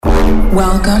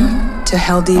Welcome to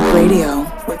Hell Deep Radio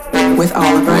with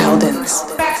Oliver Heldens.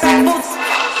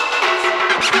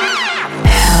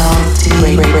 Hell Deep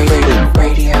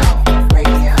Radio.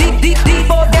 Deep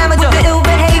or damage of the ill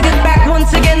behavior. Back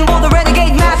once again for the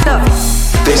renegade master.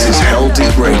 This is Hell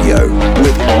Deep Radio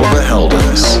with Oliver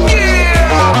Heldens. Yeah,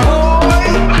 boy.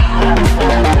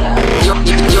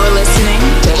 You're listening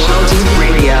to Hell Deep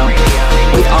Radio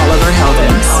with Oliver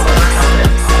Heldens.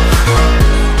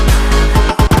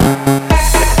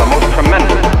 It's the most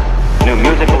tremendous new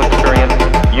musical experience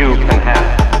you can have.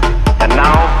 And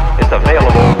now it's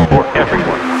available for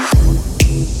everyone.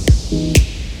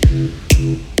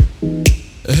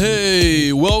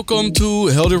 Hey, welcome to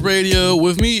Hell Deep Radio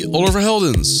with me, Oliver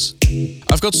Heldens.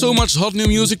 I've got so much hot new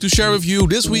music to share with you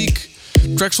this week.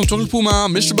 Tracks from Chocolate Puma,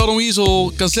 Mr. Bell and Weasel,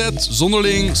 Cassette,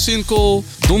 Zonderling, Sinkel,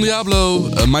 Don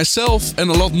Diablo, myself and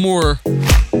a lot more.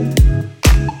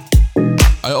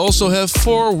 I also have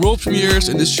 4 world premieres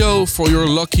in this show for your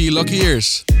lucky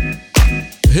ears.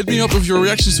 Hit me up with your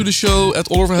reactions to the show at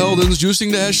Oliver Heldens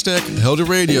using the hashtag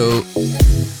HellDeepRadio.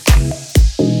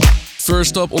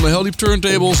 First up on the Hell Deep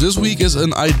turntables this week is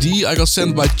an ID I got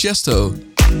sent by Chesto.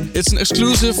 It's an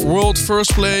exclusive world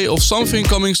first play of something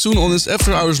coming soon on his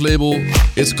After Hours label.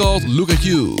 It's called Look at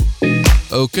You.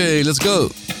 Okay, let's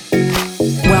go.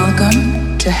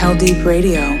 Welcome to Hell Deep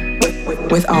Radio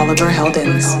with Oliver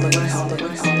Heldens.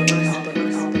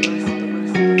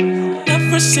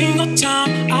 Every single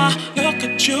time I look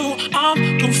at you,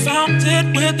 I'm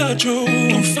confounded with the truth.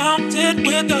 Confounded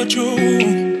with the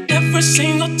truth. Every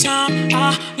single time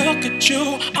I look at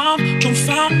you, I'm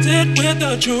confounded with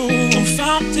the truth.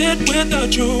 Confounded with the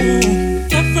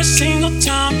truth. Every single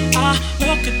time I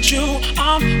look at you,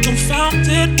 I'm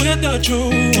confounded with the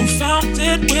truth.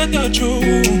 Confounded with the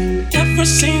truth. Every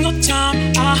single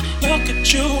time I look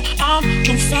at you, I'm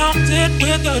confounded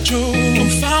with the truth.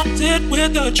 Confounded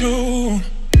with the truth.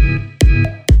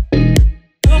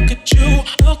 Look at you,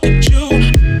 look at you.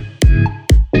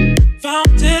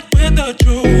 Found it with the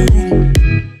truth.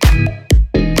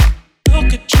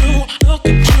 Look at you, look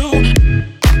at you.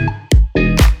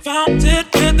 Found it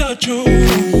with the truth.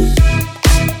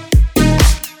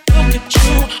 Look at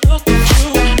you, look at you.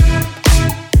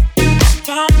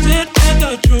 Found it with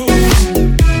the truth.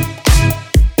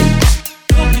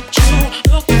 Look at you,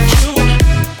 look at you.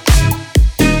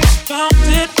 Found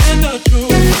it with the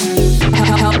truth.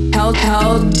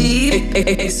 Hell Deep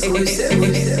exclusive.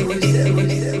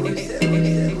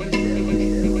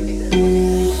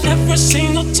 Every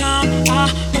single time I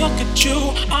look at you,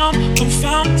 I'm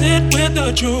confounded with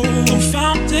the truth.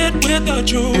 Confounded with the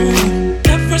truth.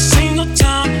 Every single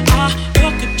time I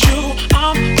look at you,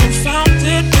 I'm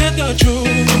confounded with the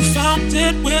truth.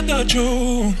 Confounded with the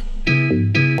truth.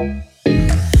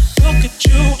 Look at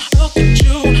you, look at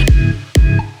you.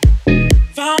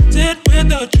 Found it with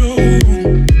the truth.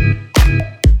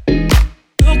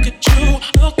 Look at you,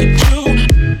 look at you.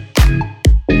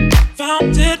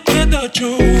 Found it with the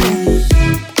truth.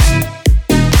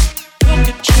 Look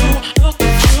at you, look at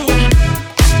you.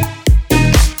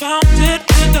 Found it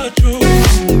with the truth.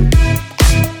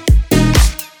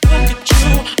 Look at you,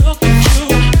 look at you.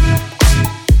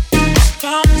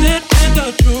 Found it with the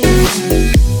truth.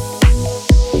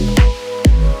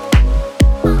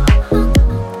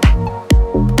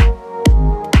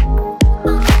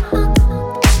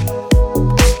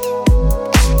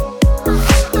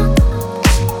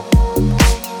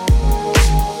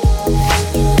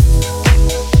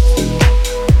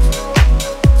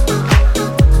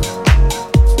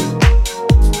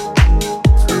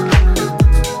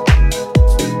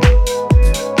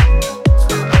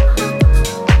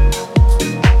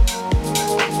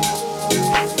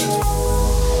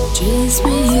 Chase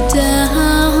me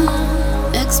down,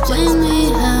 explain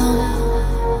me how.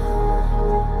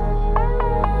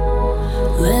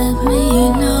 Let me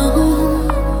know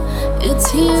it's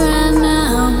here and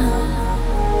now.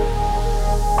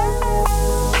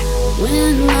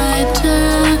 When I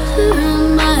turn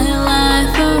my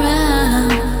life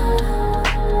around,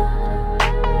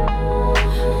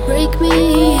 break me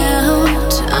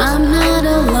out, I'm not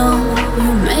alone.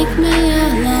 You make me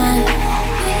alive.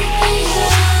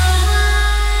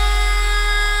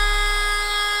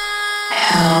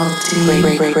 Hell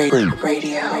Deep Radio.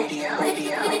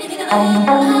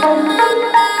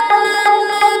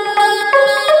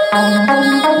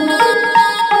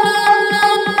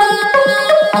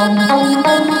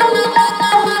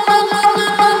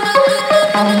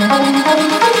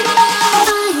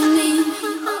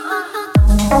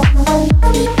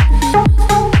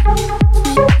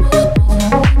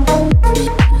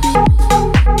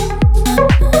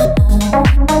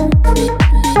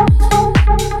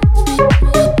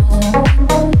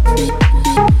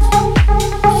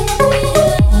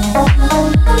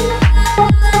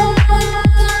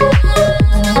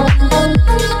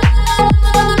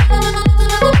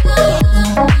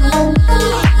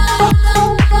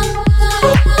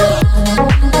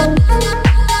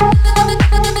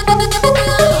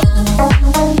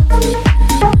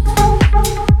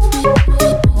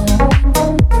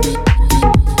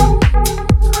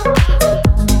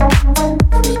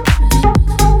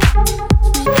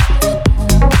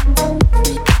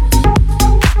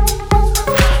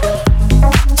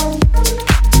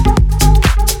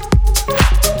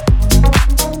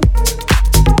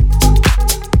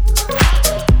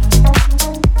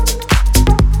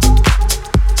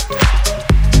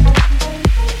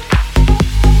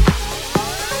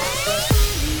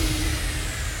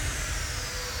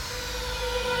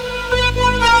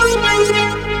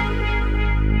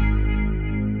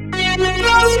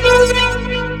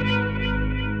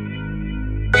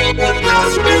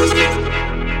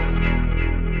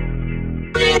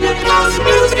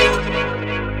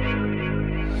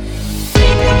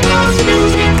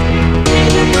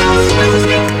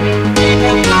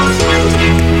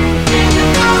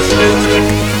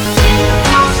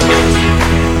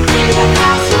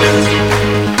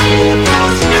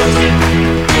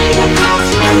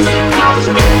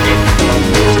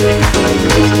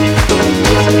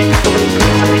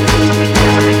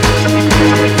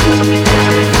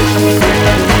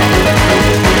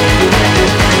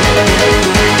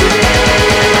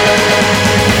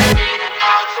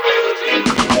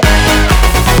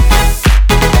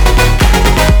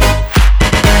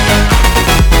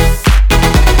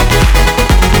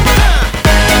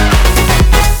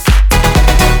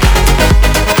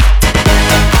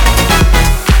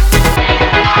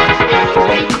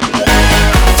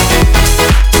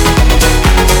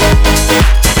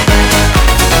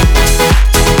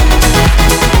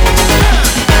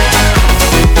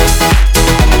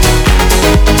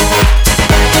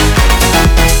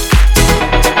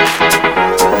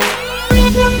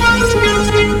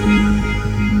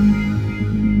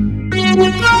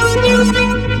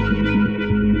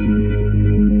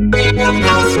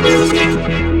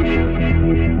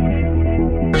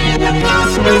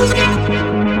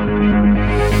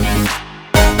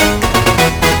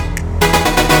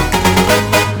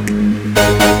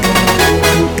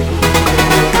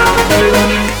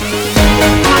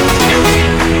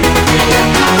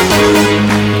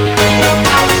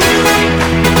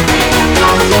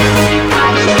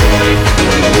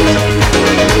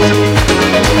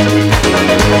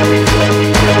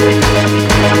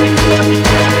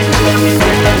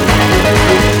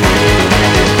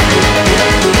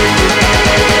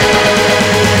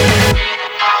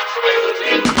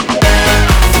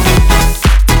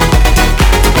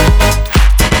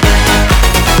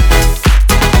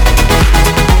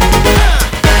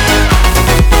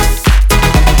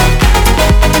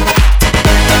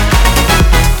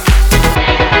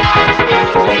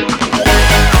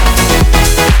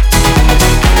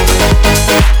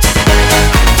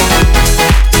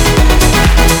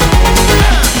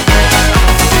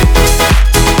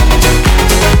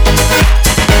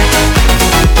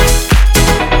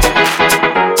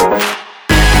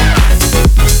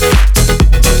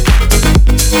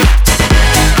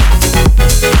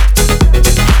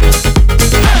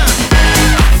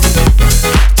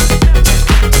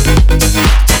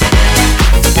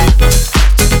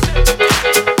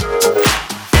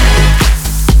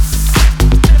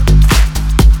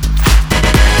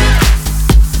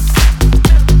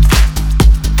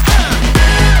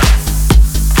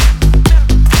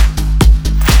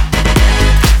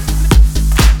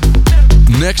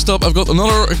 Next up, I've got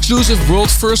another exclusive world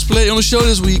first play on the show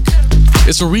this week.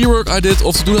 It's a rework I did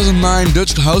of the 2009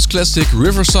 Dutch house classic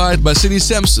Riverside by Sidney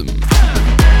Samson.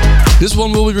 This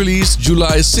one will be released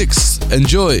July 6th.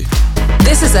 Enjoy!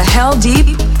 This is a Hell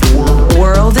Deep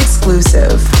world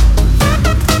exclusive.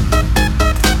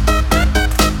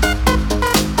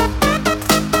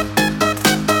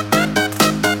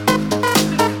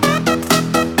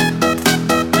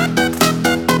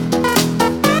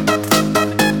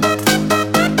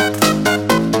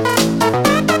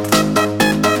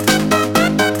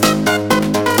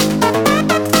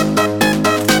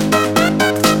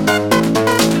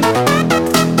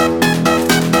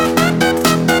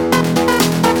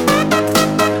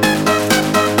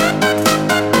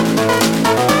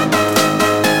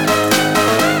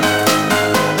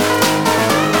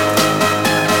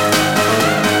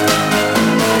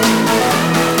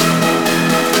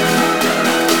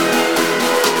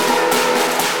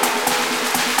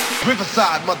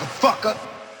 Riverside, motherfucker.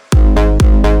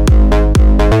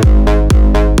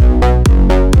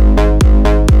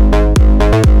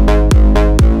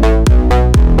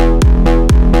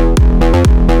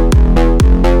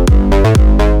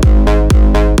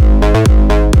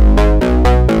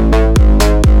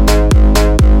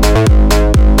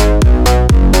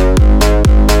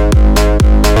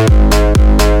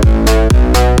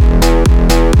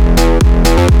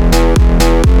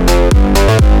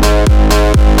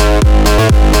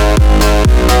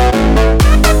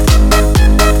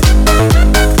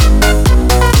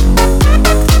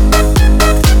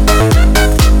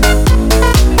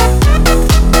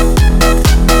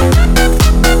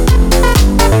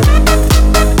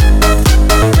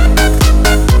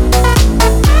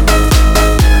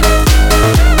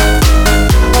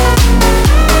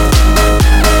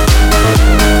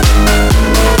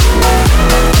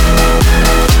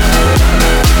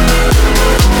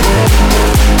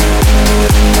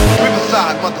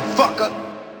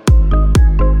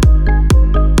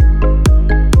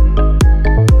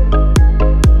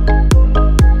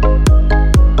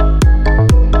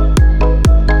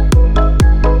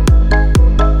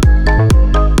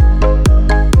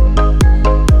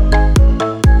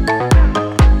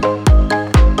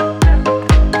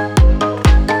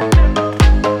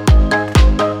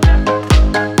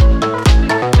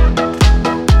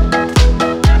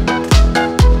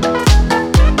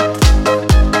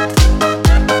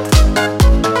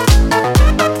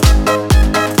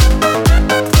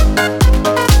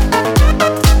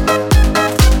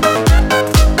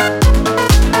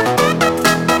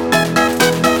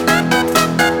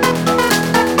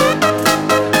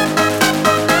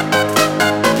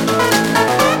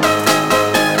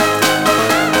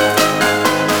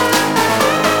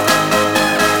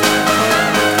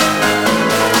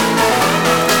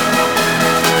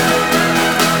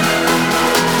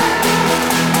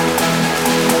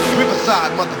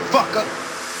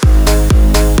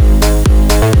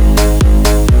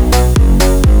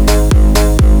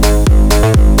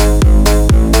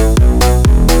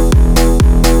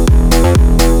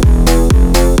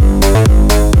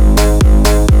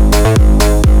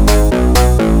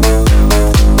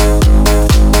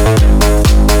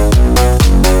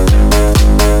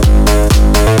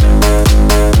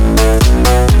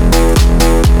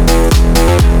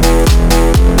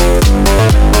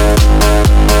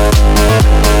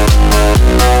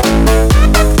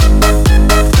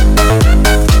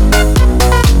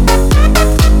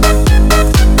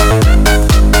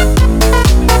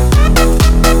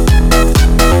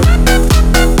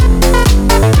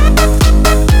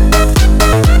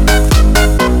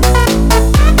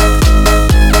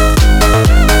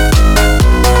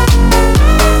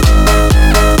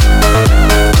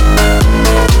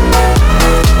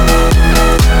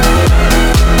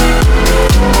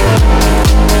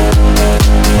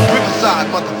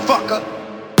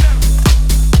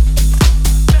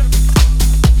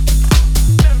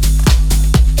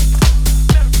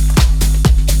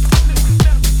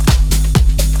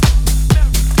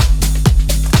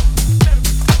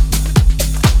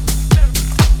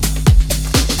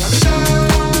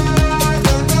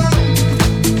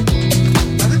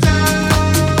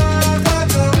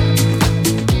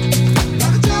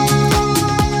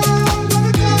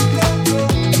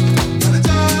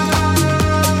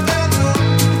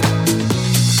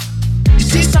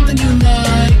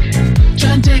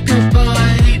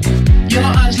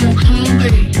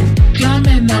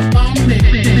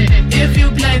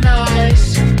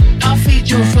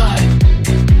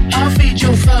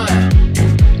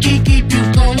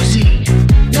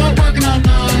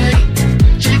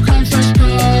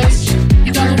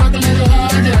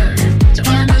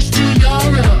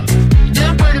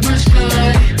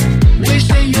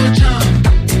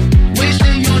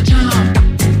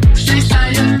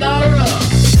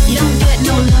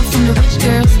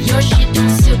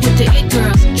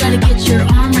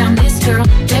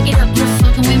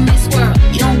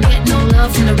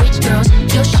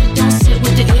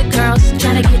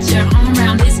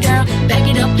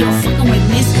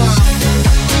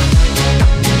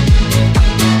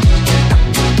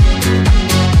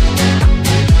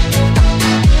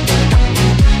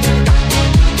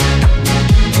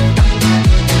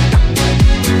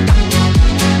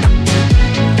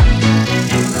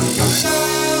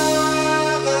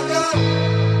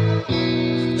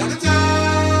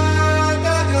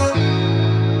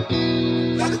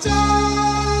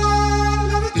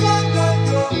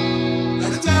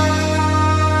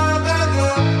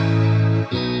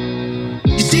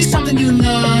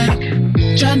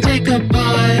 Try and take a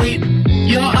bite.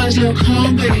 Your eyes look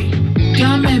hungry.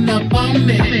 Coming up on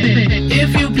me.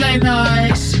 If you play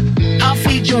nice, I'll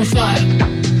feed your fire.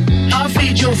 I'll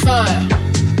feed your fire.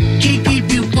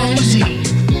 Keep you cozy.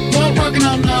 We're working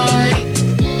all night.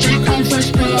 Take home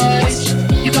first prize.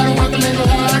 You gotta work a little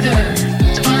harder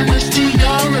to earn this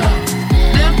tiara.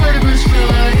 Them vertebrates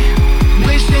fly.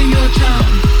 Wasting your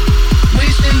time.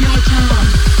 Wasting your time.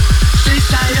 Stay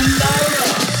sayonara.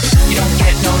 You don't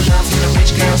get no love from the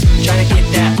rich girls. Try to get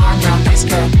that arm around this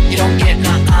girl. You don't get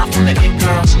nothing from the it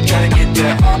girls. Try to get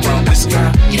that arm around this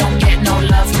girl. You don't get no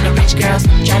love from the rich girls.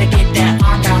 Try to get that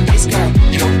arm around this girl.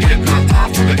 You don't get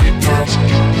nothing from the it girls.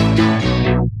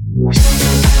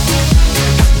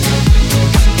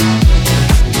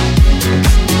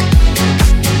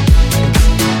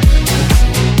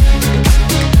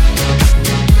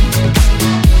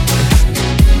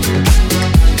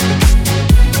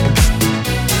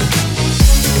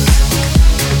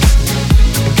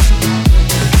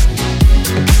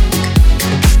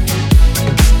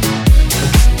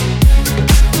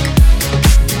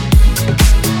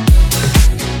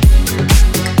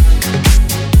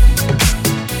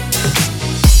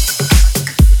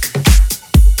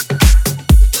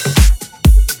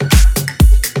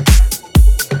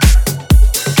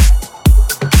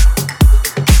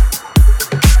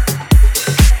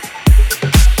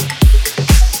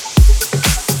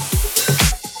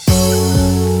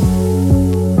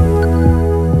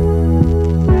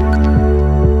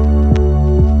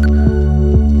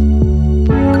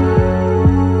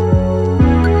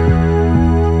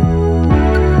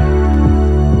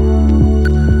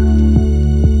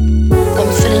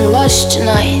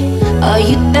 Tonight, are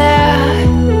you there?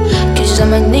 Cause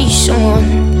I'ma need someone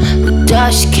who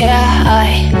does care.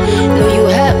 I know you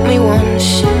helped me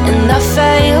once and I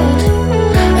failed.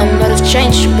 I might have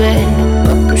changed a bit,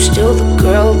 but I'm still the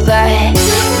girl that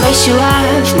makes you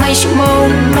laugh, makes you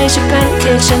moan, makes you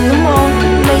pancakes in the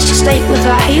morning, makes you stay with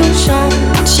our heels on.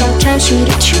 Sometimes you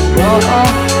that you wrong.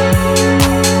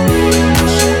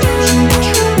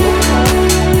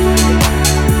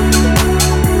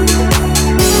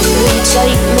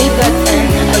 Take me back then,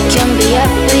 I can be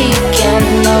happy again.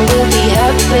 I will be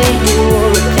happy, do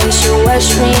all the things you ask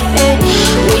me. Hey,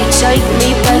 will you take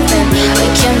me back then? I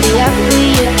can be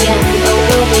happy again. I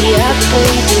will be happy,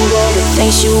 do all the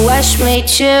things you ask me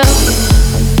to.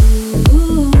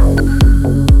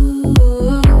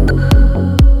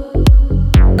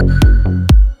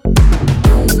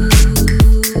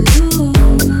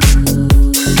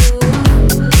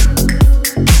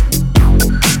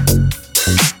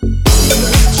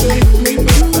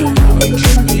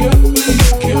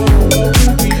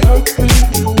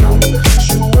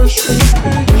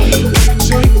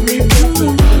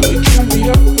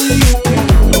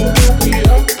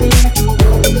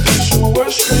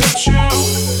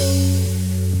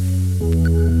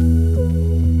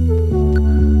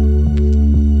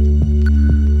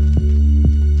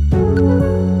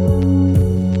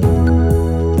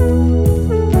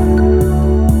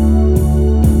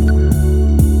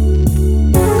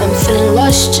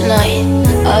 Tonight,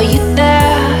 are you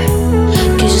there?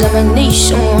 Cause I'ma need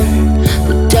someone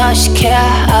who does care.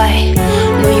 I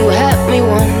know you helped me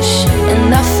once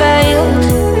and I failed.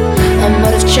 I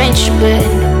might have changed a bit,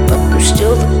 but I'm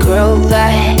still the girl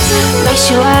that makes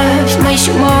you laugh, makes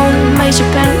you moan, makes you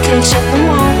pancakes in the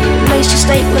morning, makes you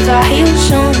stay with our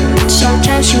heels on.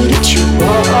 Sometimes you that you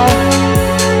wrong.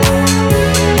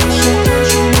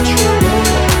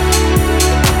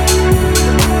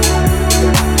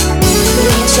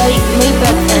 Take me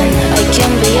back then, I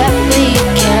can be happy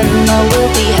again. I will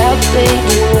be happy,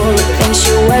 do all the things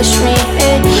you ask me.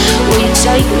 Hey, will you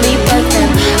take me back then?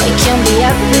 I can be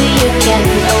happy again.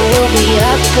 I will be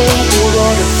happy, do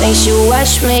all the things you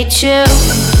ask me to.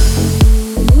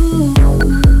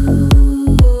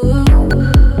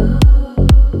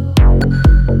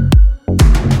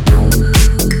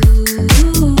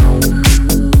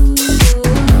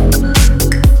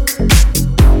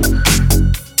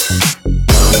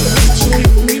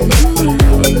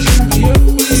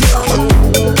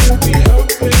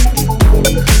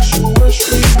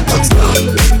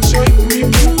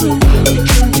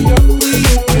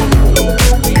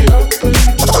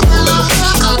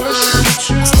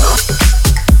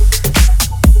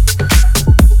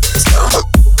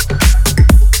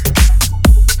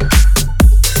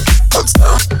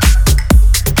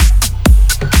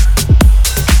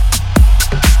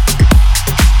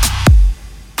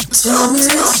 Tell me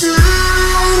it's you,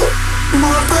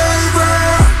 my baby.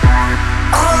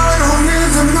 I don't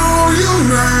even know your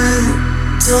name.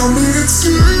 Tell me it's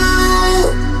you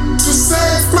to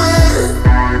save me,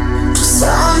 to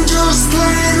I'm just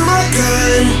playing my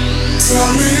game.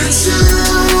 Tell me it's you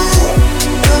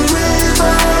and me,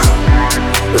 babe.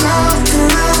 Love can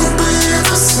never be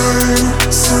the same.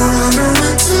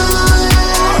 Surrendering to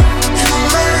you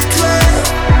lately.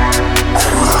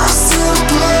 Am I still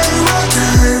playing my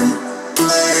game?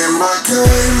 Playing my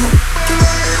game.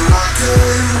 Playing my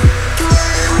game.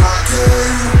 Playing my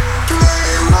game.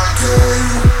 Playing my game.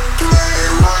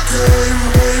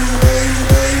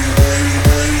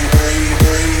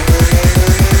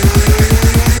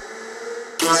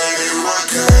 Playing my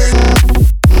game.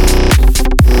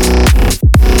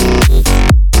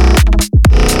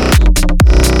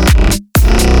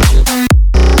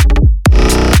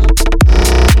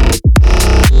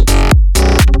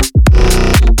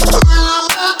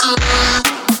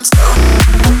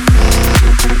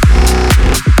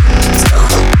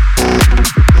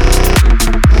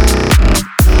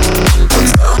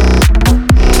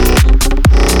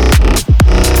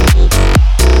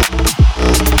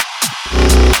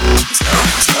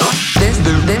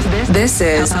 This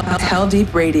is Hell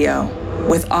Deep Radio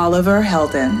with Oliver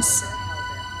Heldens.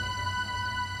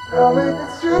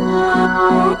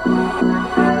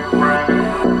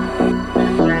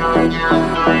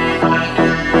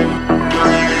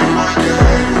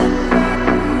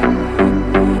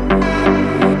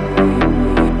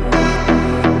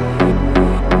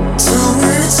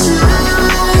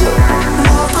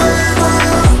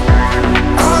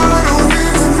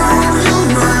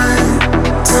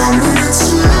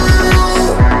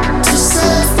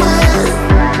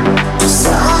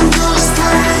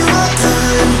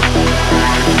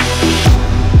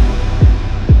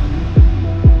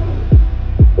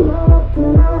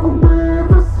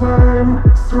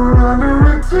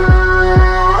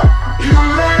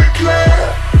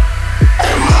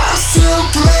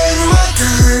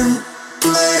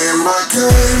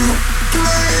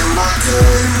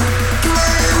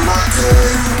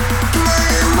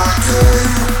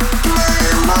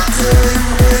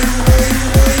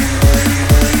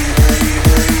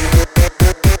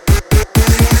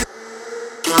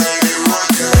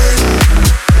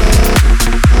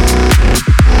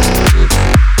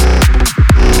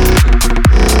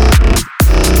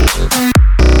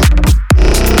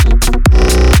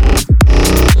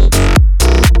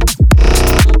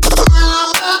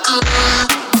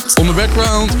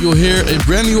 You'll hear a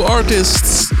brand new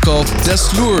artist called Des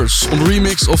Lures on the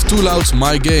remix of Too Loud's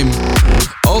My Game.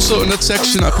 Also in that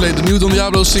section I played the new Don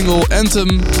Diablo single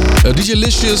Anthem, DJ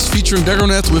Licious featuring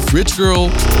Dagonet with Rich Girl,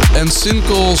 and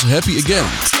Sincole's Happy Again.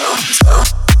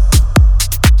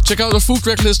 Check out our full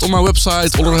track list on my website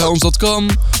oliverhelms.com.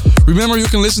 Remember you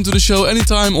can listen to the show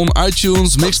anytime on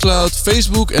iTunes, Mixcloud,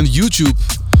 Facebook and YouTube.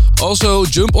 Also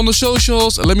jump on the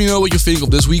socials and let me know what you think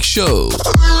of this week's show.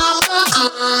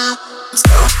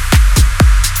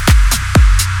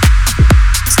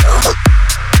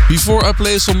 Before I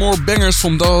play some more bangers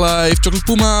from Dalla Life, Chocolate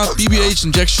Puma, PBH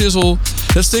and Jack Shizzle,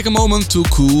 let's take a moment to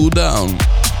cool down.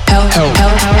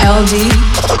 LD,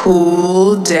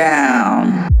 cool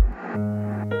down.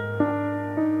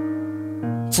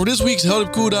 For this week's Hell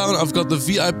Deep Cool Down, I've got the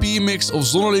VIP mix of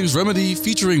Zonderling's Remedy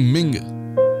featuring Minge.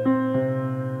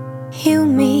 Heal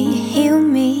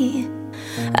me,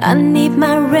 I need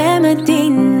my remedy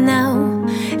now.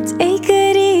 Take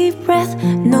a deep breath,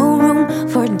 no room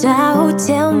for doubt.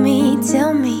 Tell me,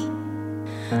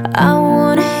 I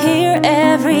wanna hear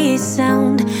every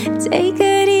sound. Take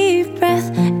a deep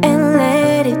breath and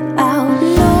let it out.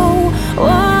 No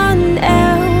one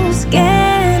else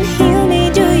can heal me.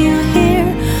 Do you hear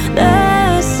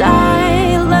the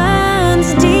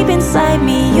silence deep inside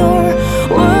me? You're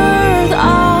worth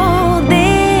all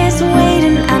this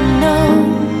waiting, I know.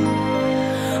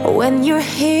 When you're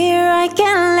here, I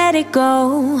can't let it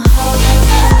go.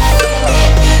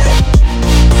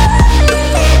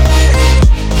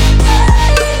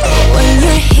 When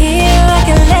you're here, I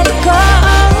can let it go.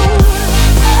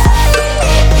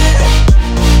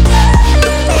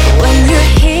 When you're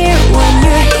here,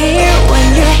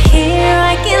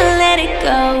 I can let it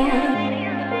go.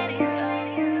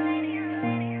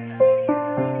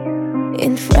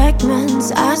 In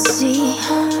fragments I see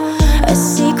a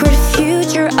secret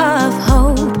future of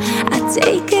hope. I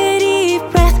take a deep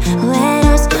breath, let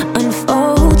us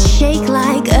unfold. Shake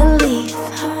like a leaf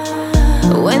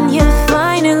when you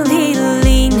finally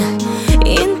lean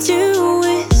into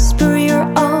whisper you're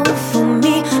all for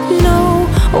me. No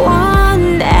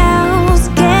one else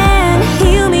can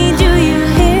heal me. Do you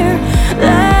hear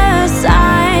the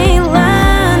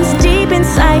silence deep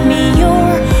inside me?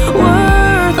 You're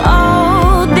worth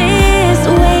all this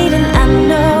waiting, I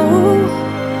know.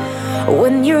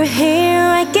 When you're here,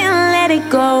 I can't let it it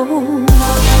go.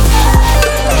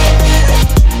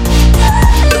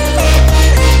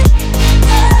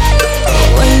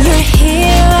 When you're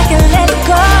here, I can let it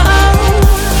go.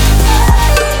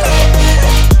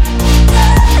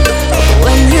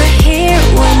 When you're here,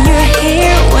 when you're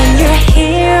here, when you're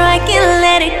here, I can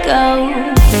let it go.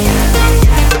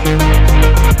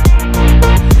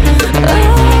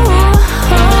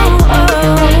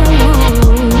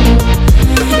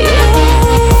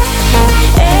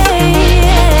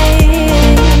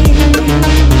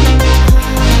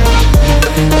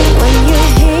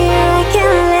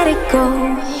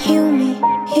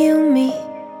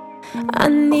 I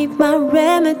need my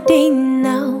remedy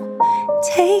now.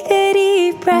 Take a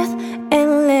deep breath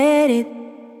and let it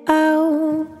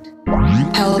out.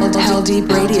 Hell Deep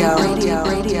Radio.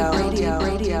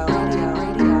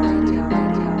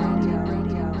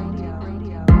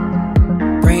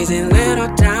 Crazy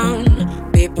little town,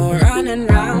 people running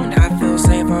round. I feel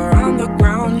safer on the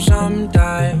ground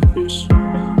sometimes.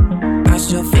 I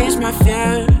still face my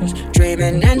fears,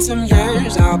 dreaming in some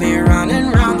years I'll be running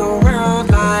around the world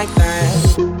like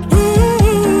that.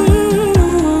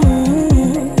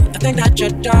 I think that you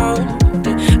don't.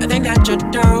 I think that you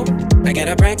don't. I get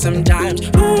a break sometimes. I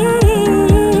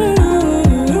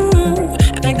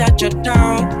think that you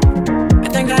don't. I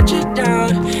think that you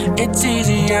don't. It's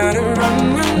easier to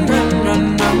run, run, run,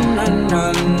 run, run, run,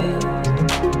 run.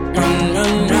 Run,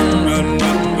 run, run, run,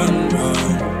 run, run, run.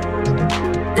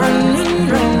 Run, run,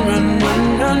 run, run, run,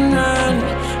 run, run.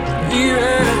 We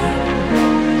ran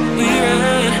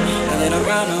a little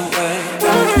runaway.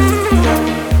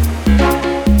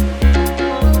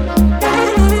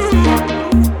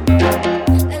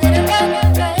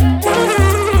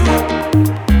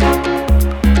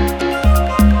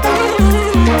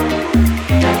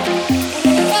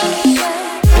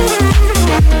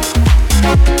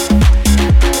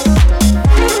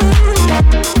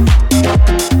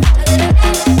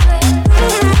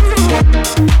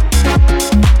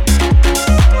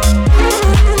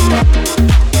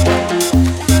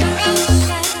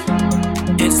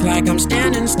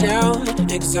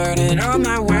 Exerted all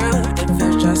my will, it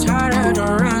feels just harder to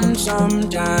run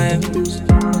sometimes.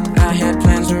 I had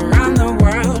plans around the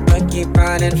world, but keep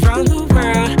running from the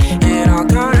world. It all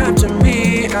caught up to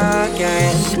me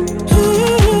again. Ooh,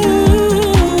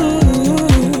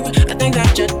 I think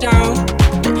that you don't.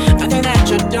 I think that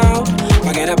you don't.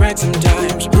 I get a break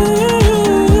sometimes. Ooh,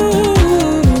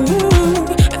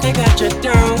 I think that you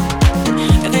don't.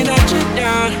 I think that you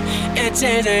don't. It's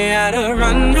easier to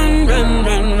run, run, run,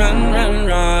 run, run, run,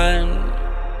 run.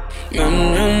 Run,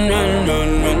 run, run,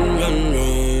 run, run, run,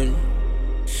 run.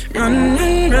 Run,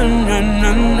 run, run, run,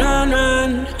 run, run,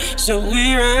 run. So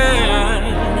we run.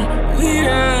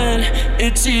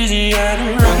 It's easier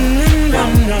to run,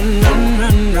 run, run, run,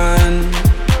 run, run.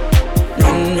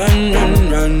 Run, run, run,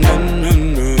 run, run,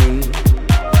 run, run.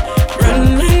 Run,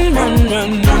 run, run,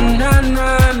 run, run, run,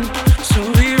 run. So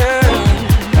we run.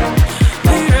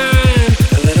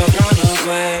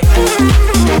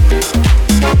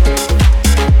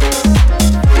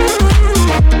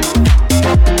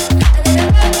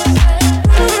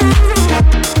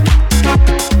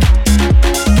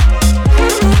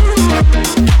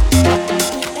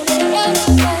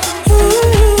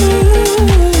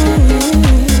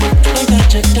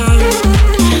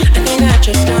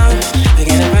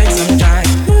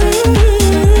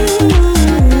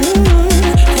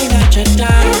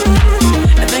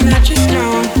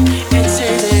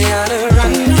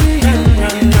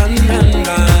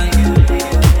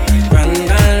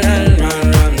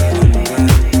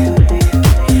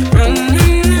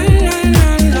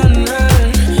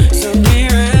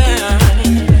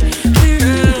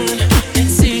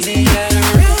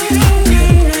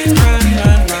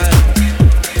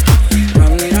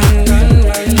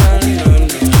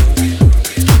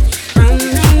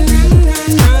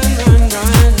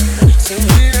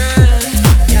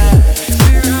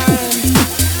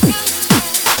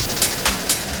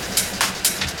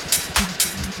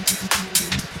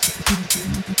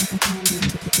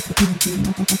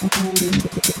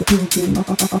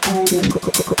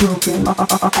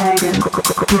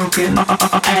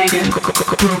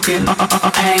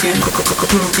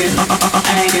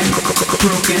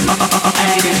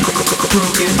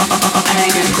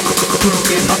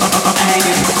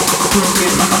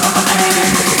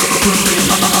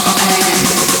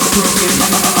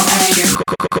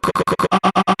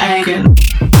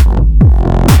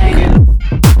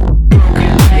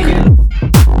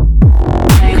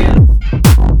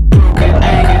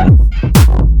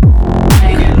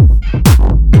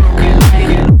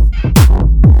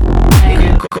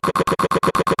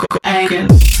 Again.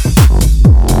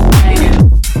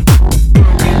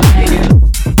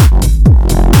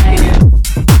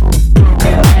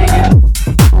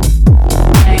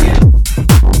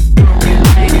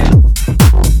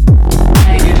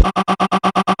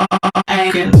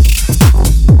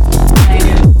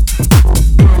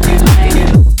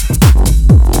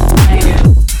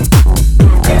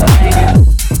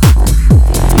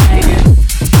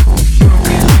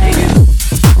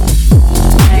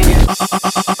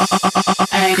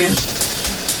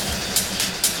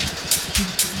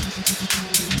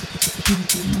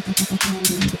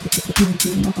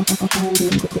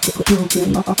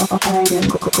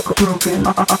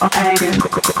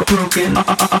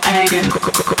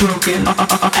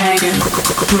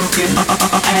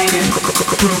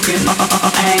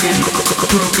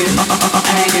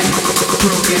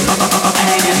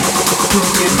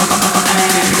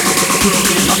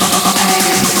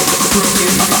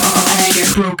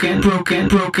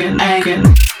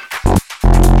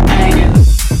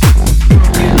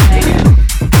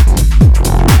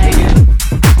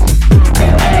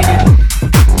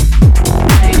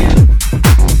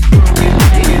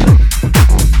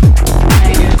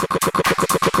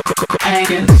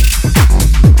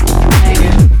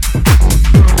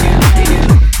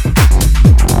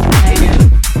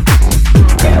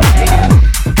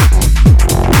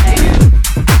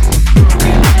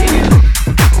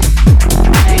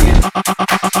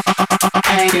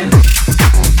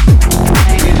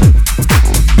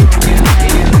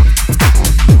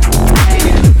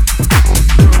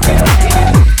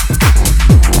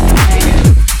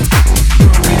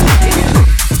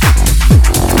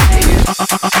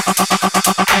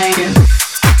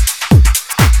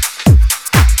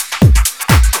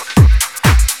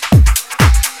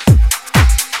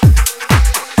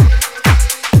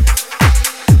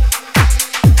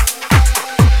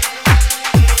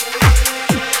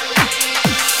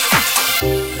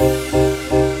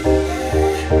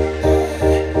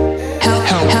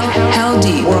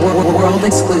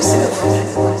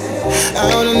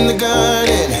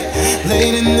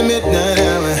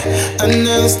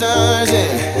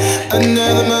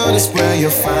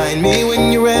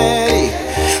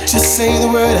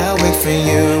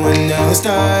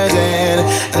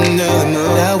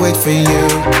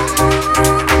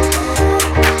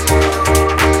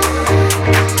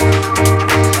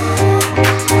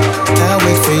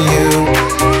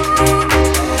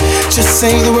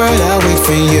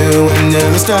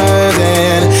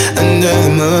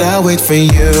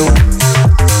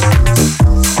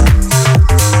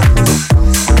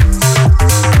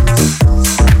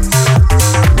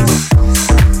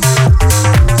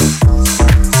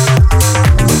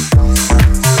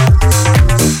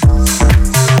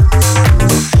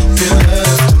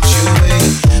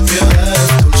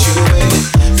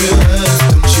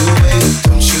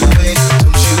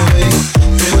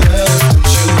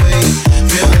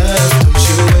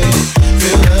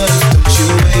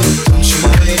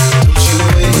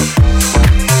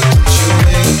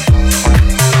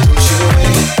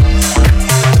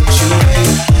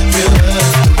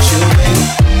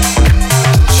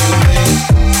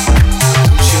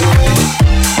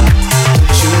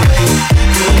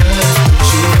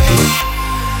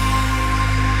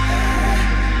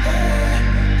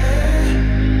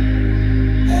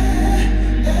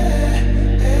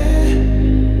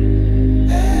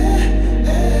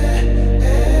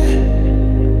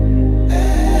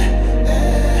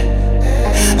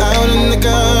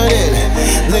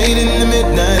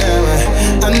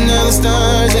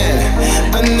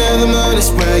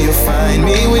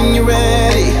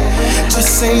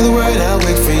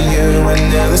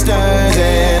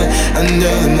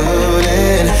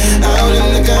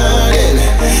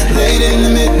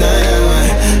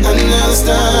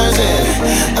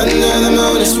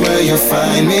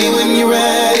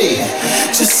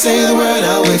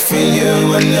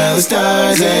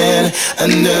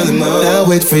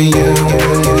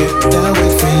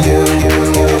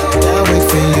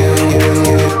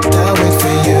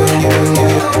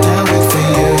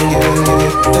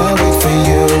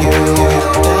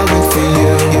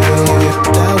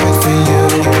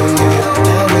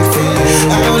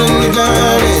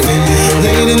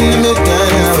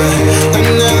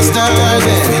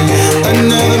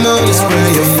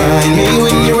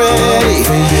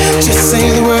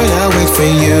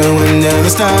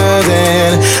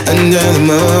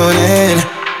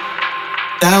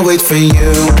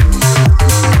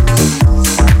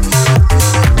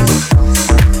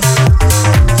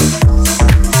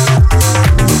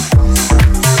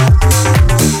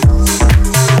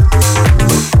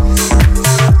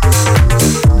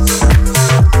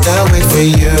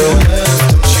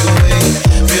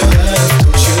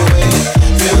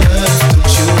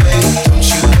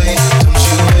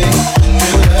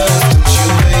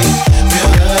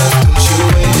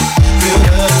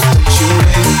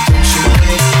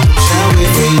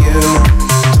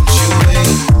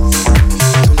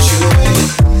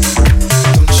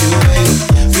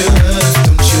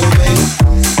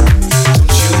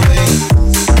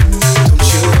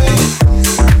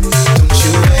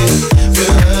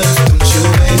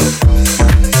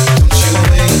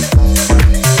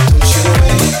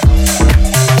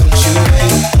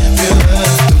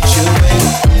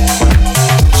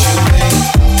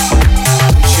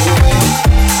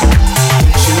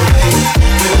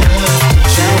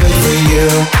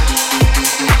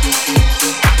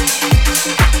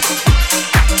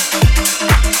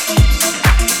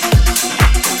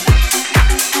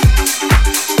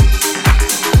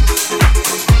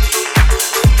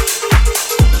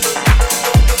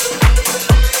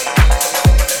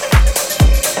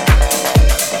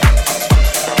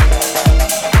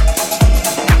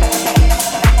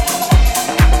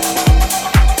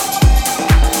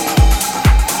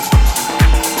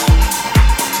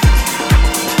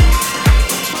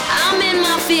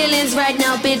 right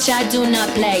now, bitch, I do not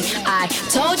play. I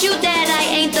told you that I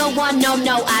ain't the one,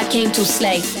 no, I came to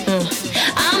slay.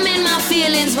 I'm in my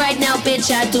feelings right now,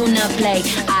 bitch, I do not play.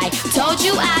 I told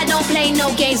you I don't play no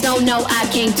games, no, I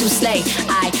came to slay.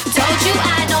 I told you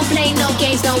I don't play no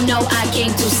games, no, I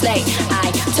came to slay. I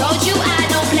told you I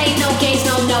don't play no games,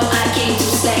 no, I came to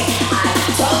slay. I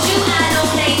told you I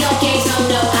don't play no games,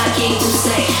 no, I came to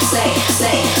slay. Slay,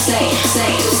 slay, slay,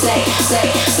 slay, slay, slay,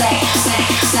 slay,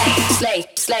 slay, slay,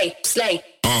 slay, slay.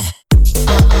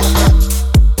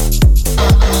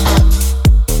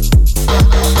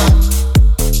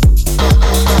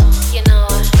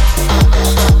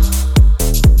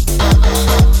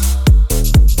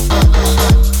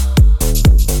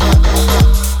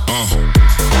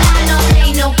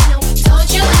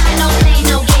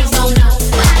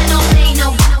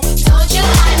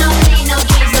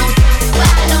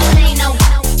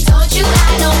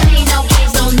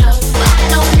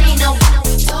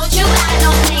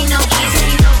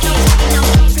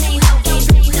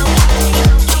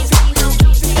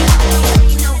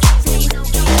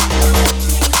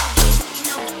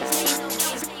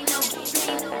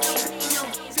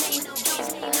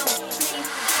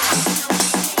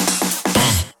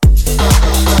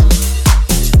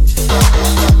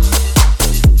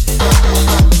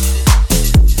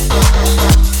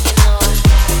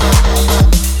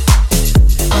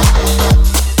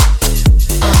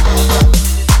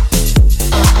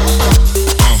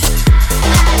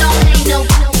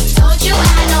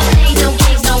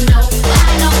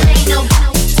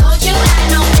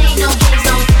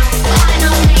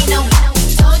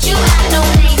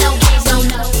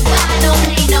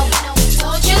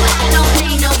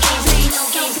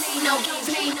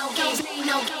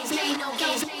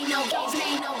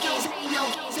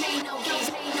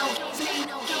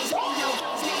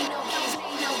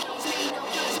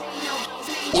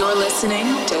 You're listening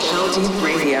to Hell Deep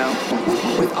Radio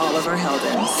with Oliver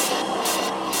Heldens.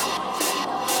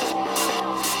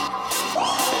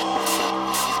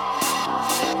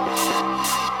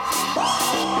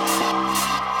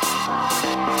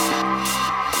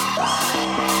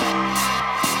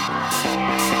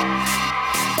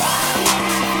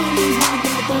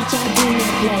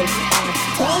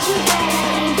 Told you that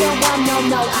I ain't the one,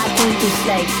 no, I came to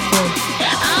slay.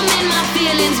 I'm in my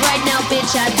feelings right now,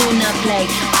 bitch, I do not play.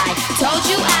 I told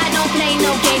you I don't play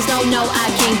no games, no, I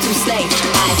came to slay.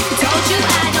 I told you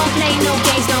I don't play no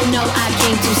games, no, I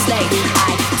came to slay.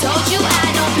 I told you I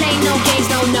don't play no games,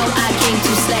 no, I came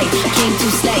to slay. Came to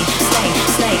slay, slay,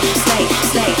 slay, slay,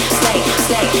 slay, slay,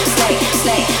 slay, slay,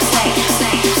 slay, slay, slay,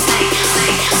 slay,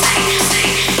 slay,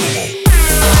 slay.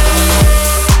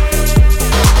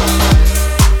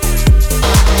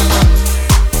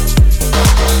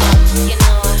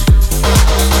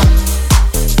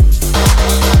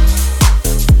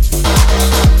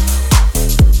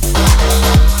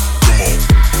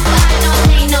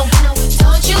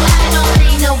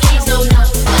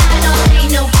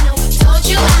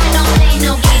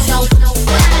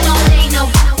 No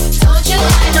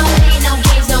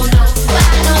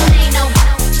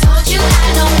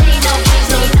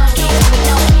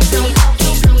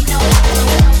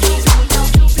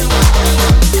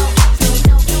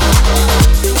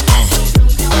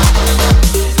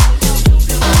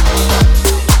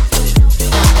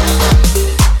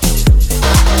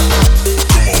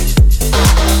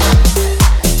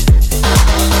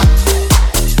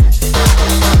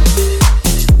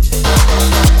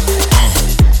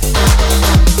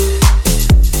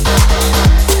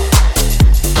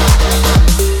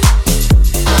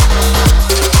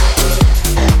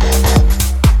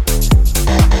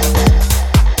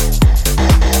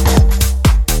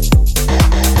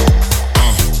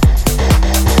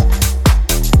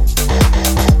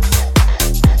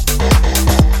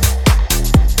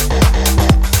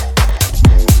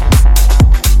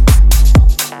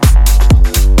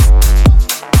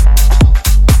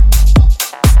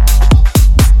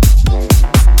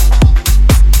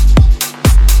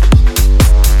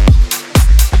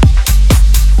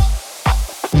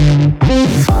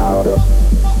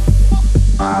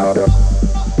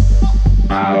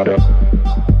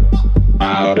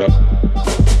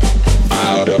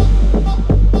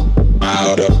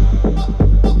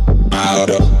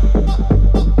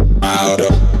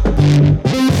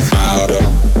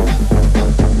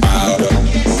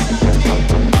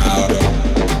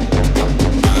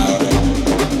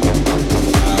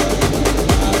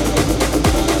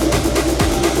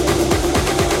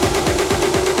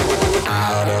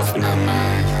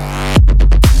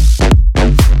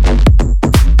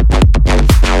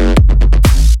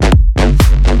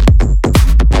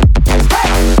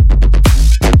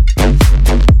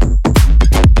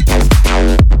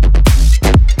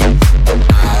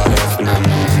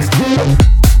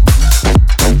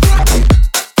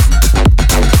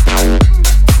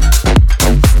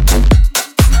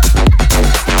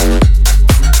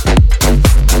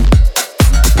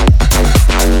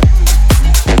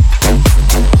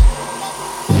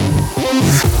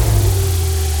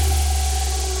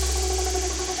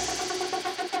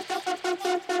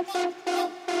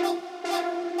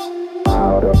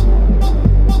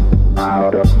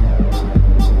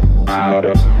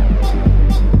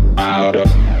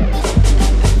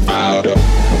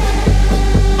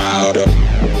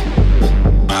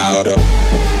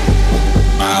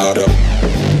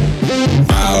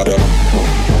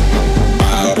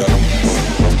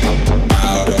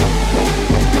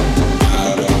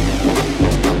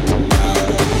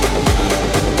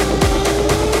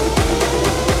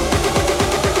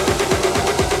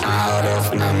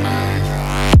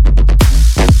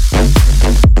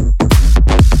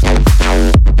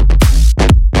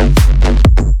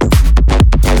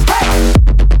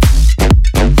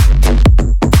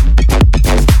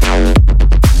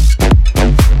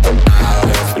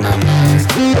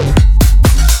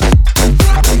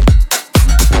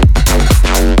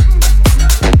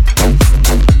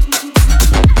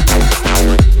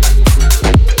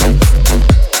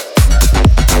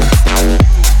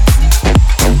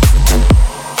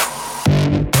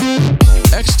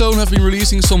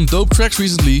Some dope tracks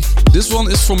recently. This one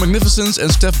is from Magnificence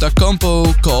and Steph Da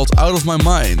Campo called Out of My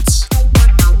Mind.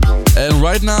 And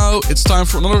right now it's time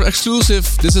for another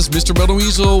exclusive. This is Mr. Bad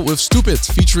Weasel with Stupid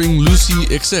featuring Lucy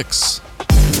XX.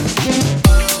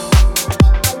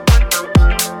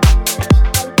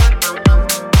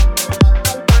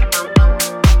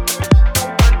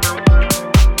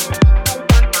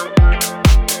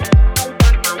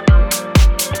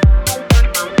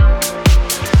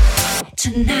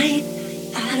 Tonight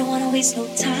I don't wanna waste no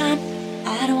time.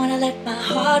 I don't wanna let my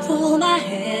heart rule my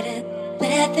head and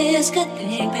let this good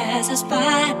thing pass us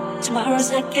by.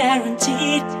 Tomorrow's not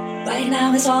guaranteed. Right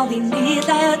now is all we need.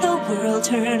 Let the world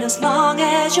turn as long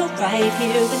as you're right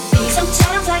here with me.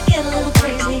 Sometimes I get a little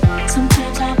crazy.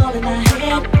 Sometimes I'm all in my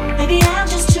head. Maybe I'm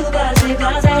just too blasé.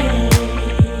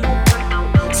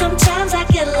 Sometimes I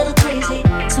get a little crazy.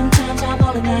 Sometimes I'm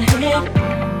all in my head.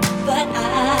 But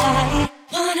I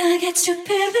wanna get stupid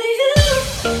with you.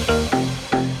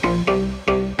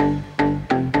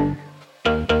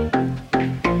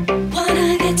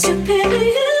 Wanna get stupid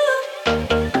with you.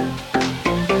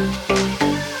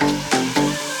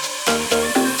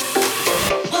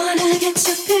 Wanna get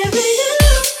stupid with you.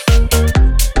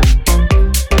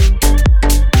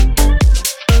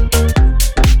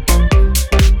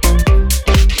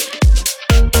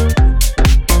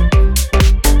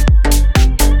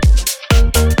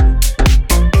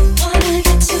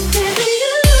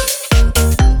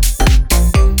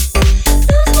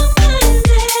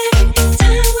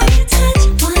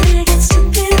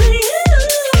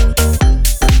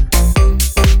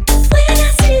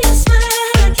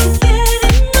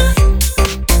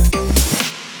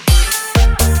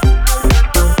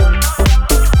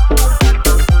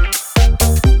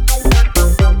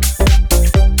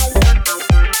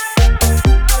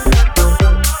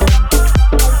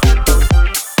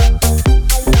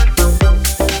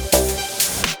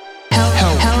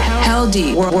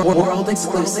 World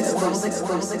exclusive.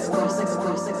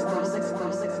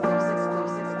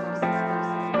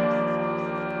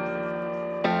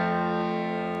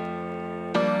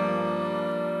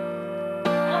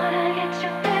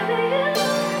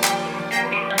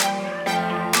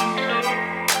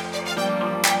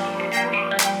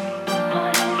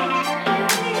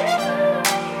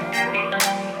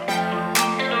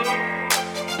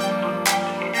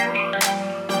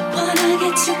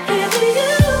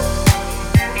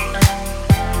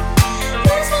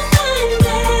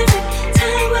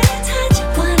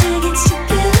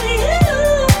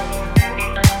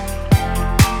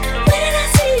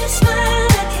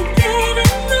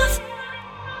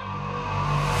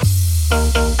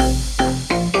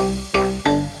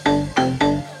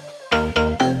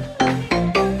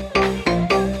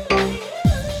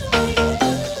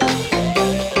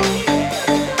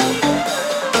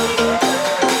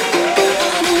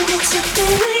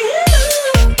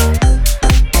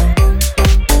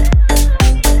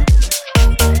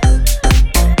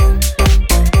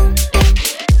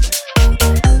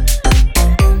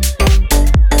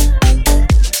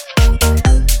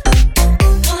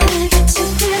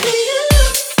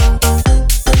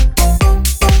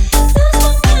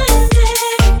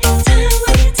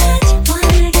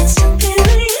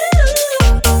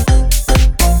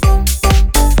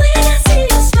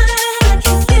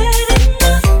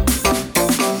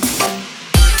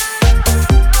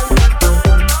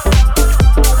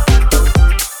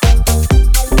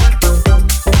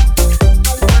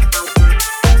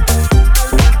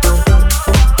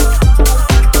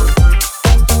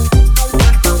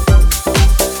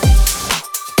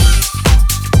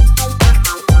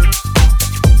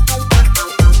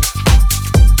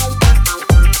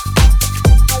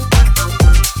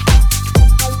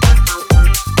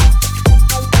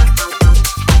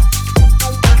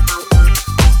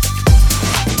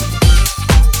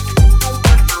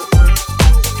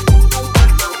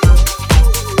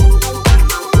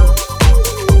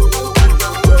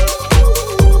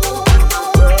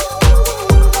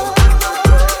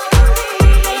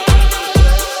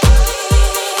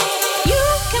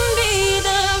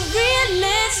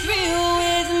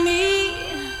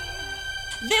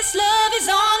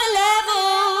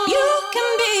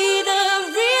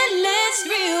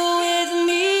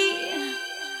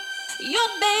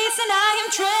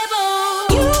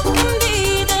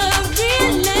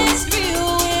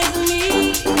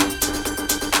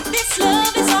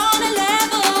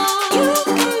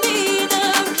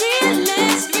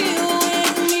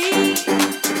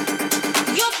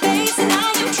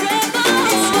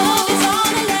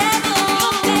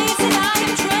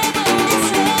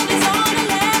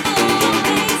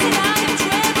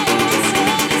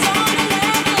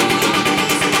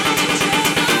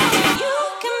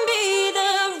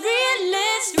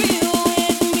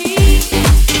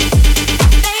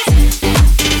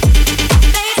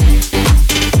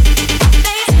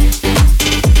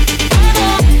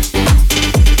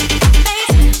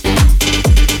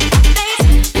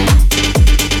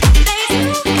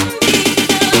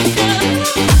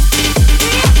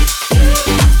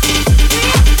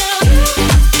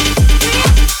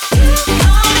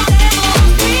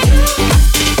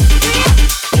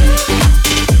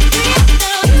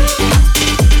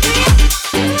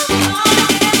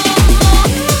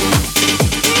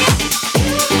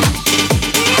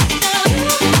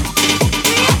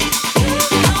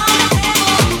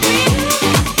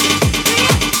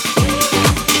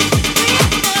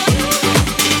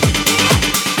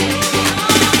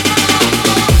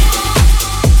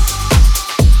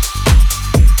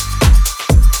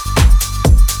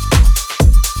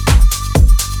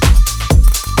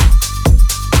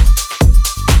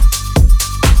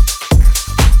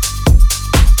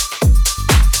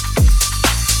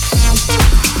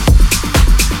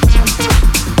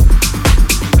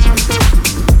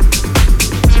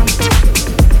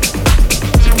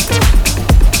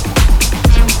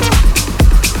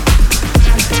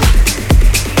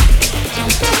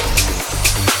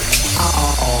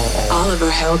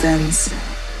 Heldens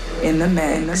in the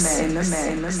mix.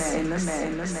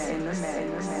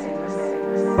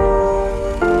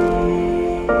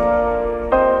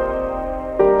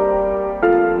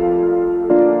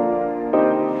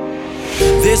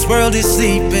 This world is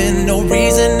sleeping, no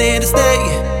reason here to stay.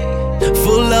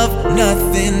 Full of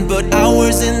nothing but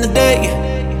hours in the day.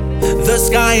 The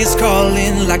sky is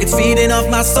calling like it's feeding off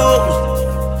my soul.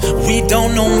 We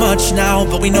don't know much now,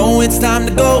 but we know it's time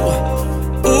to go.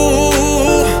 Ooh,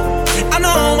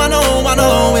 I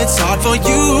know it's hard for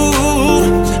you.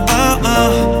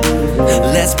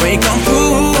 Let's break on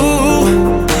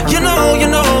through. You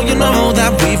know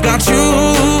that we've got you.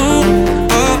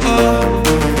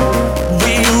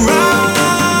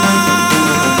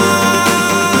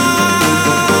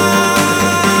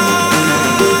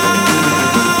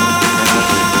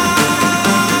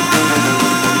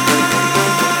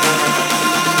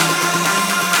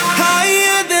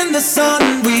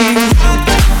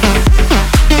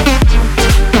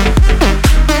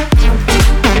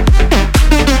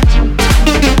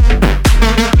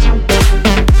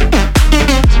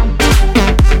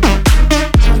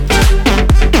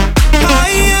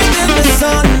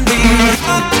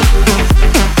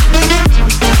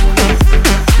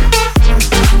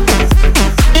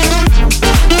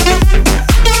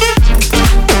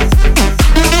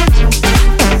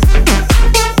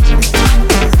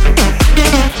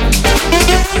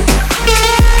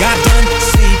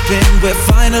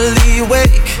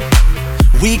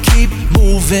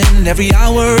 Every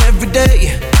hour, every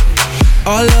day.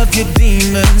 All of your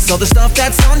demons, all the stuff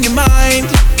that's on your mind,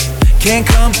 can't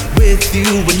come with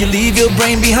you when you leave your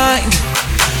brain behind.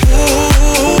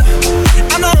 Ooh,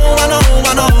 I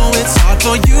know it's hard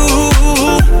for you.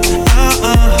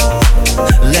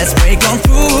 Let's break on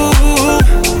through.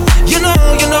 You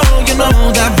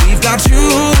know that we've got you.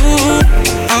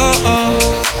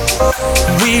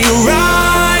 We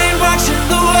ride, watching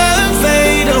the world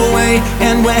fade away,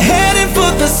 and we're heading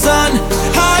for the sun,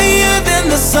 higher than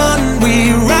the sun.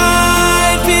 We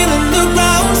ride, feeling the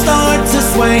ground start to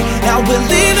sway. Now we're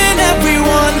leaving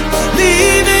everyone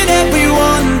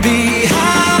behind.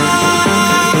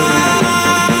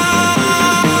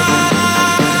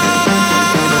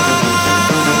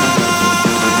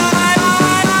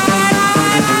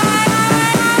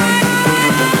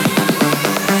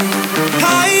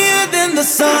 Higher than the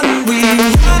sun, we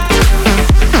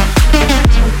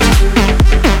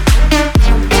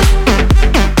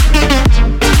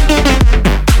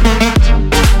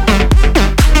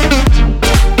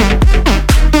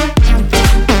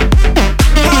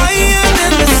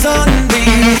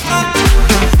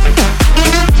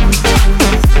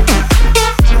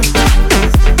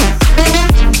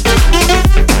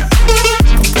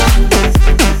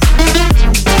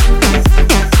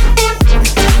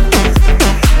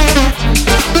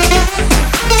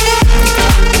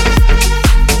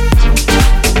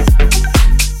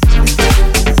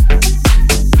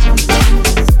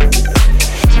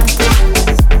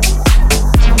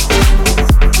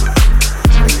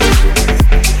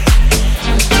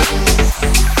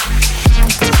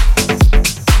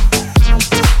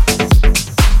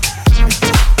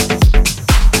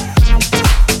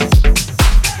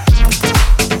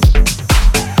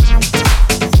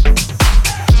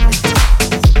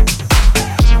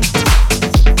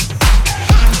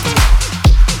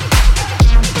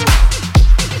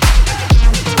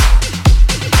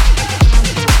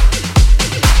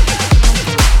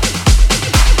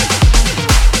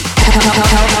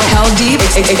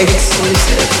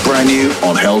exclusive. Brand new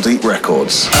on Hell Deep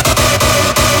Records.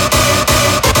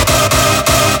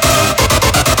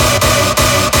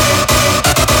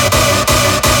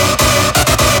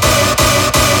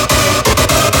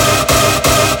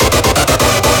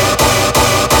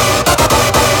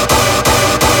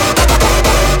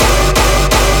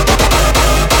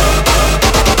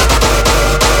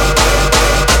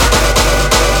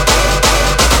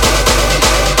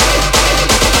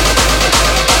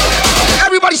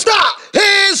 Everybody stop!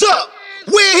 Hands up!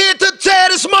 We're here to tear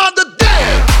this mother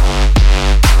down!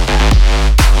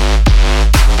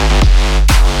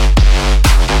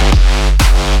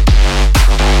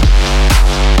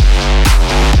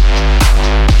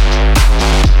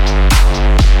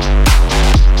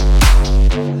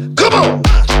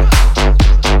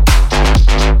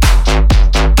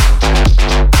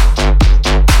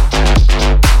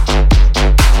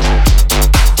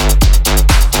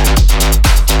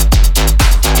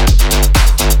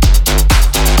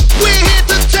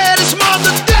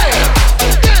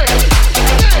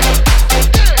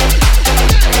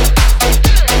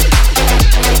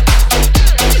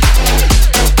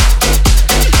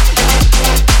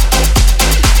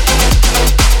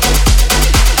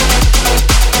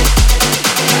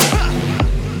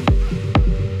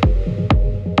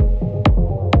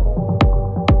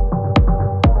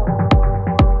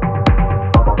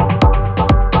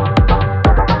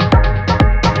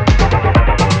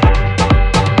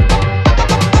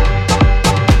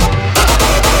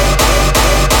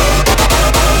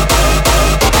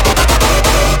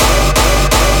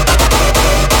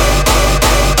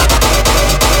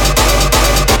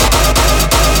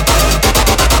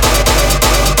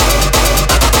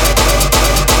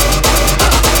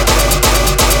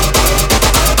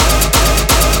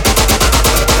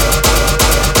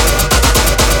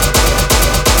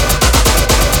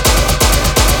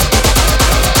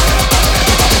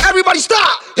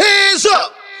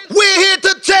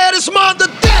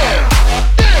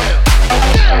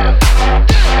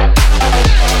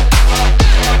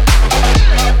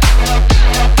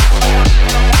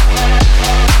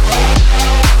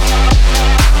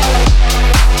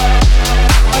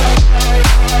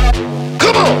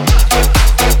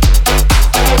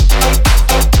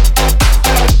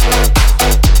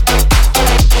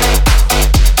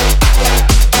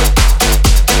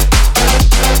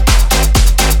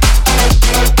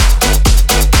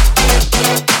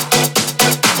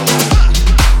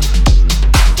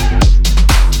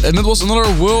 And that was another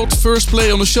world first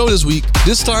play on the show this week.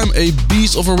 This time a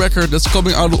beast of a record that's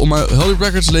coming out on my Hell Deep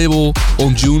Records label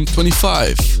on June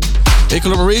 25. A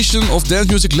collaboration of dance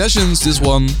music legends, this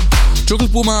one.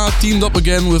 Chocolate Puma teamed up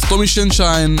again with Tommy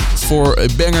Sunshine for a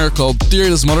banger called Tear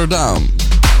This Mother Down.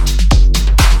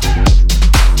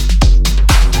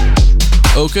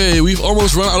 Okay, we've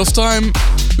almost run out of time,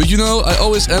 but you know, I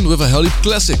always end with a Hell Deep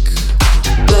classic.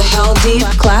 The Hell Deep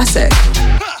Classic.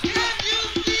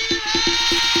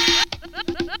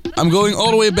 I'm going all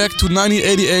the way back to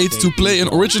 1988 to play an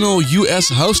original US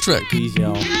house track.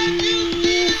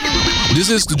 This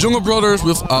is the Jungle Brothers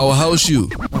with I'll House You.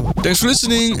 Thanks for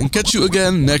listening and catch you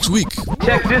again next week.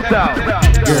 Check this out.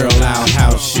 Girl, I'll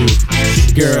house you.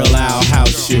 Girl, I'll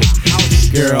house you.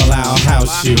 Girl, I'll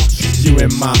house you. You in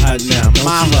my hut now,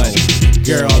 my hut.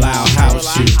 Girl, I'll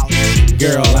house you.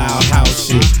 Girl, I'll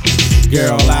house you.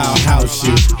 Girl, I'll house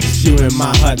you. You in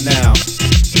my hut now.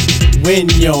 When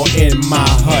you're in my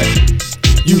hut,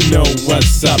 you know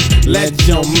what's up. Let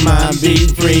your mind be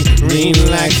free.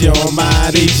 Relax your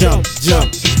body. Jump,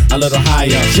 jump a little higher.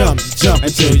 Jump, jump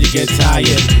until you get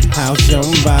tired. House your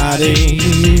body.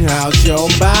 House your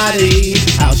body.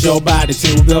 House your body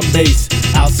to the bass.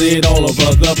 I'll see it all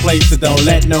over the place, so don't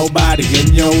let nobody get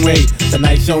in your way.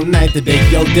 Tonight's your night,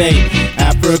 today's your day.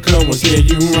 Africa will steer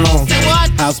you wrong. Say what?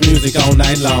 House music all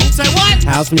night long. Say what?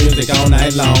 House music all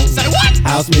night long. Say what?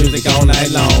 House music all night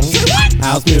long. Say what?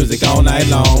 House music all night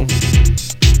long.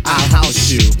 I'll house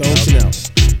you. Don't you know?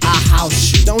 I'll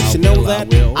house you. Don't you know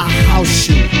that? I'll house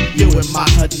you. You in my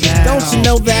hut now. Don't you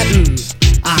know that?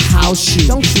 I'll house you.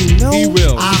 Don't you know? He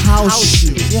will. I'll house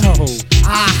you. Yo.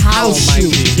 I'll house you.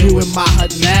 You in my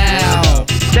hut now.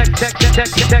 Check this out. Check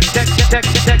this out. Check this out.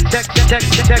 Check this out. Check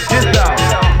this out.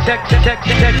 Check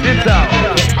this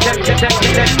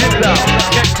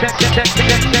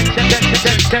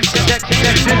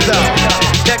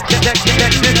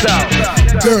out.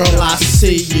 Girl, I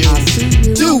see you.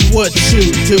 Do what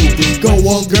you do. Go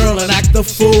on, girl, and act the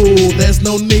fool. There's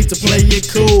no need to play it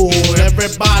cool.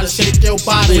 Everybody shake your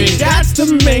body. We got to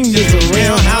make this a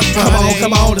real house party.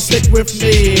 Come on, and stick with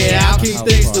me. I'll keep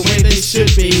things the way they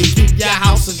should be. Keep your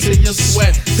house until you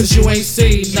sweat, cause you ain't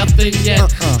seen nothing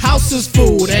yet. House is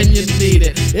food and you need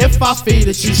it. If I feed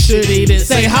it, you should eat it.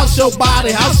 Say house your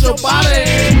body, house your body.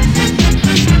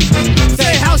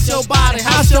 Say house your body,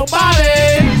 house your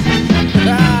body.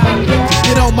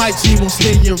 You know my G won't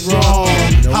steer you wrong.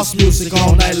 House music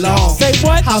all night long. Say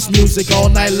what? House music all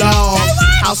night long.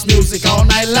 House music all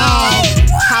night long.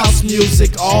 House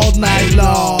music all night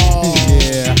long.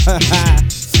 Yeah.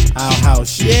 I'll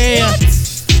house you. Yeah.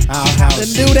 I'll house you.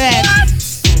 Then do that.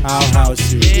 I'll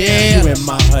house you. Yeah. You in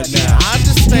my hut now. I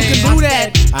understand. You can do that.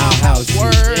 I'll house you.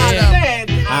 Word. Yeah.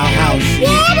 I'll house you.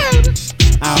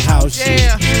 I'll house you.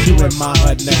 Yeah. You in my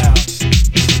hut now.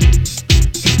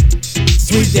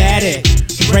 Sweet daddy,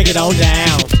 break it on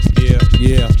down. Yeah,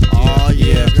 yeah. Oh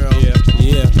yeah, girl.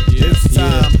 Yeah. It's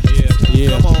time. Yeah.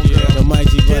 Come on, girl. The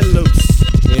mighty Get loose.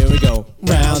 Here we go.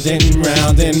 Round and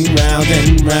round and round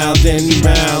and round and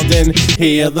round and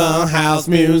hear the house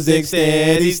music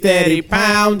steady, steady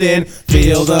pounding.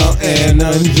 Feel the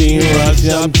energy rush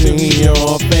up to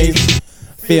your face.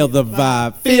 Feel the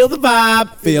vibe, feel the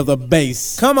vibe, feel the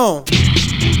bass. Come on. Check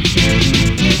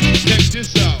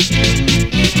this out.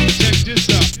 Check this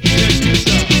out. Check this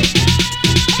out.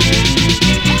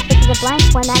 This is a blank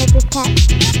formatted diskette.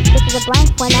 This is a blank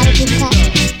formatted diskette.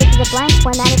 This is a blank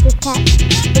formatted diskette.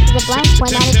 This is a blank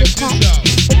formatted diskette.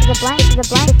 This is a blank. This is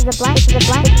a blank. This is a blank. This is a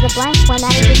blank. This is a blank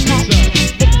formatted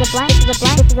diskette. This is a blank. This is a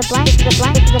blank. This is a blank.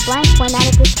 This is a blank. This is a blank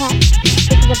formatted diskette.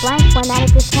 This is a blank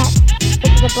formatted diskette.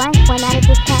 This is a blank formatted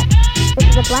diskette. This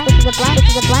is a blank. This is a blank.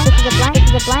 This is a blank. This is a blank. This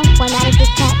is a blank formatted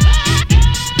diskette.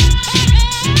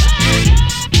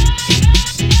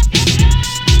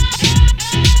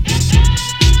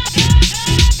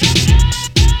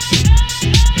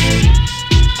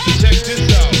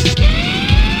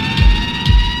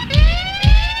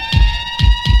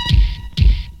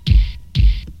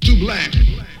 Black.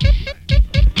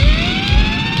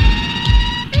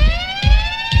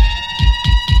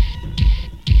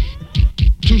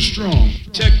 Too strong.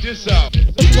 Check this out.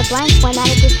 This is a blank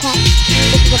formatted diskette.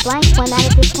 This is a blank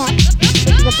formatted diskette.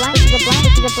 This is a blank. This is a blank.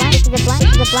 This is a blank. This is a blank.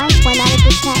 This is a blank formatted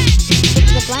diskette. This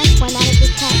is a blank formatted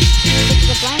diskette. This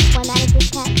is a blank formatted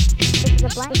diskette. This is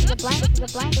a blank. This is a blank. This is a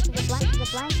blank. This is a blank. This is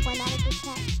a blank formatted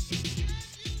diskette.